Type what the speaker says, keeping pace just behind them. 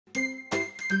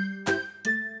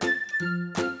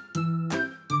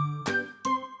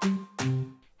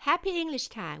Happy English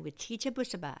Time with Teacher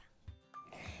Busaba.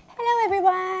 Hello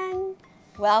everyone!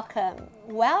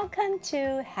 Welcome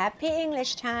to Happy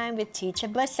English Time with Teacher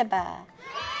Busaba.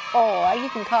 Or you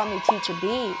can call me Teacher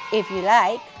B if you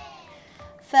like.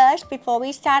 First, before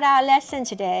we start our lesson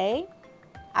today,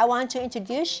 I want to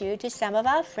introduce you to some of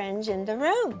our friends in the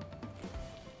room.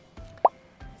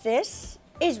 This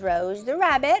is Rose the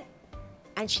rabbit,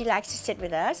 and she likes to sit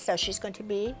with us, so she's going to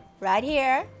be right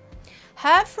here.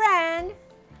 Her friend,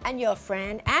 and your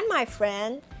friend, and my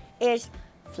friend is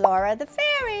Flora the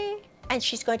fairy, and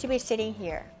she's going to be sitting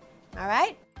here. All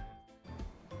right?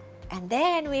 And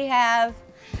then we have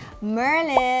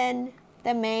Merlin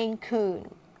the Maine Coon.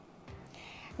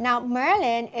 Now,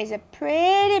 Merlin is a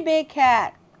pretty big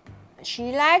cat.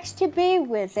 She likes to be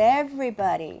with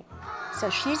everybody.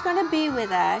 So she's going to be with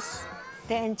us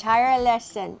the entire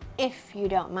lesson, if you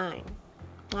don't mind.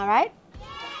 All right?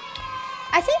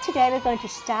 I think today we're going to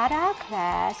start our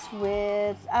class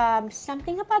with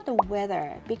something about the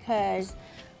weather, because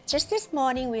just this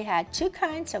morning we had two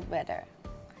kinds of weather.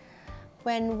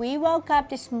 When we woke up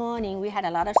this morning, we had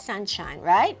a lot of sunshine,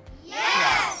 right? Yes!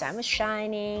 Yeah, sun was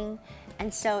shining,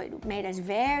 and so it made us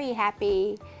very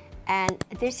happy. And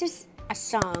this is a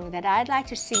song that I'd like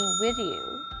to sing with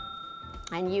you,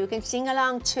 and you can sing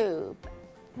along too.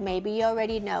 Maybe you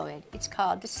already know it. It's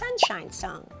called the Sunshine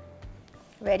Song.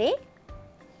 Ready?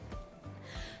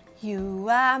 You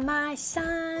are my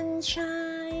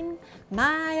sunshine,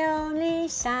 my only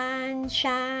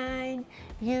sunshine.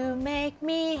 You make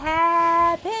me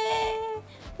happy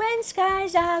when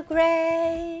skies are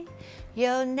gray.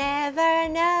 You'll never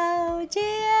know,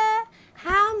 dear,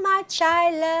 how much I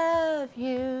love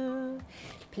you.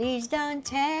 Please don't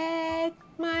take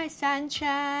my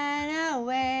sunshine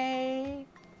away.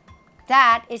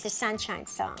 That is a sunshine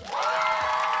song.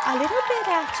 A little bit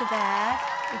after that,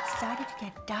 it started to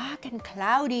get dark and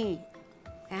cloudy,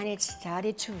 and it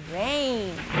started to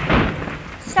rain.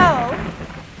 So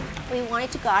we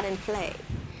wanted to go out and play.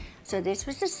 So this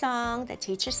was the song that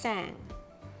teacher sang,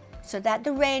 so that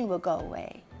the rain will go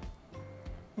away.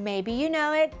 Maybe you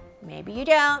know it, maybe you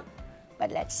don't, but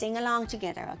let's sing along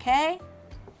together, okay?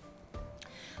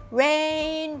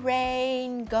 Rain,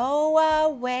 rain, go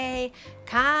away,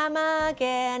 come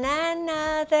again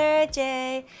another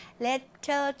day.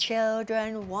 Little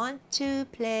children want to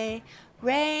play.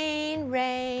 Rain,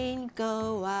 rain,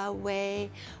 go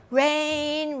away.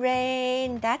 Rain,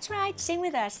 rain, that's right, sing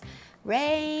with us.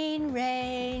 Rain,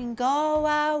 rain, go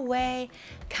away,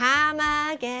 come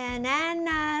again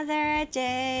another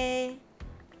day.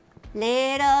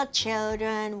 Little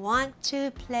children want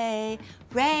to play.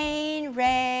 Rain,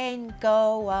 rain,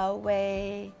 go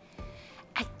away.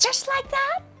 And just like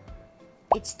that,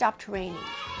 it stopped raining.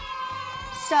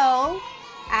 So,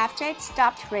 after it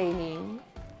stopped raining,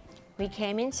 we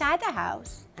came inside the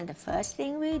house, and the first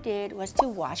thing we did was to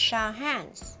wash our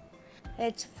hands.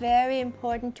 It's very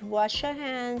important to wash your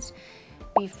hands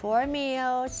before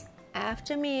meals,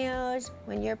 after meals,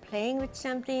 when you're playing with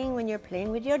something, when you're playing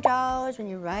with your dolls, when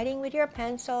you're writing with your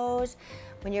pencils,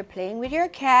 when you're playing with your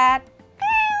cat,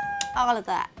 all of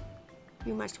that.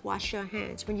 You must wash your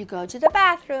hands. When you go to the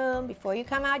bathroom, before you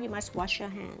come out, you must wash your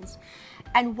hands.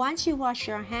 And once you wash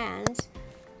your hands,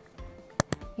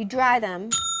 you dry them,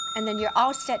 and then you're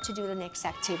all set to do the next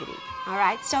activity. All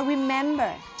right? So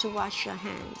remember to wash your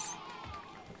hands.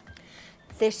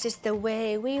 This is the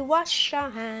way we wash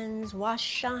our hands,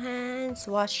 wash our hands,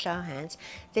 wash our hands.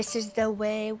 This is the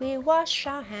way we wash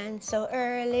our hands so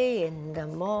early in the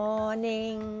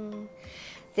morning.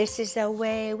 This is the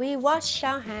way we wash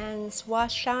our hands,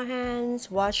 wash our hands,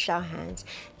 wash our hands.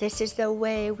 This is the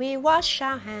way we wash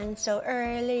our hands so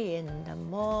early in the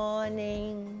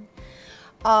morning.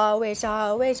 Always,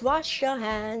 always wash your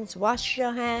hands, wash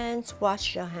your hands,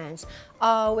 wash your hands.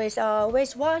 Always,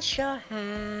 always wash your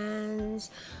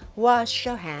hands, wash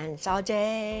your hands all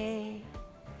day.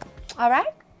 All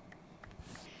right?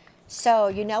 So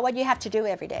you know what you have to do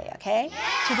every day, okay?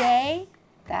 Yeah. Today,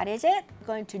 that is it. We're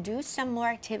going to do some more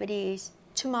activities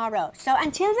tomorrow. So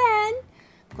until then,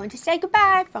 I'm going to say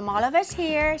goodbye from all of us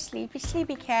here, Sleepy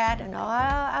Sleepy Cat and all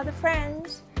our other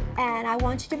friends. And I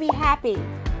want you to be happy.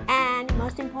 And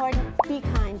most important, be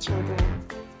kind, children.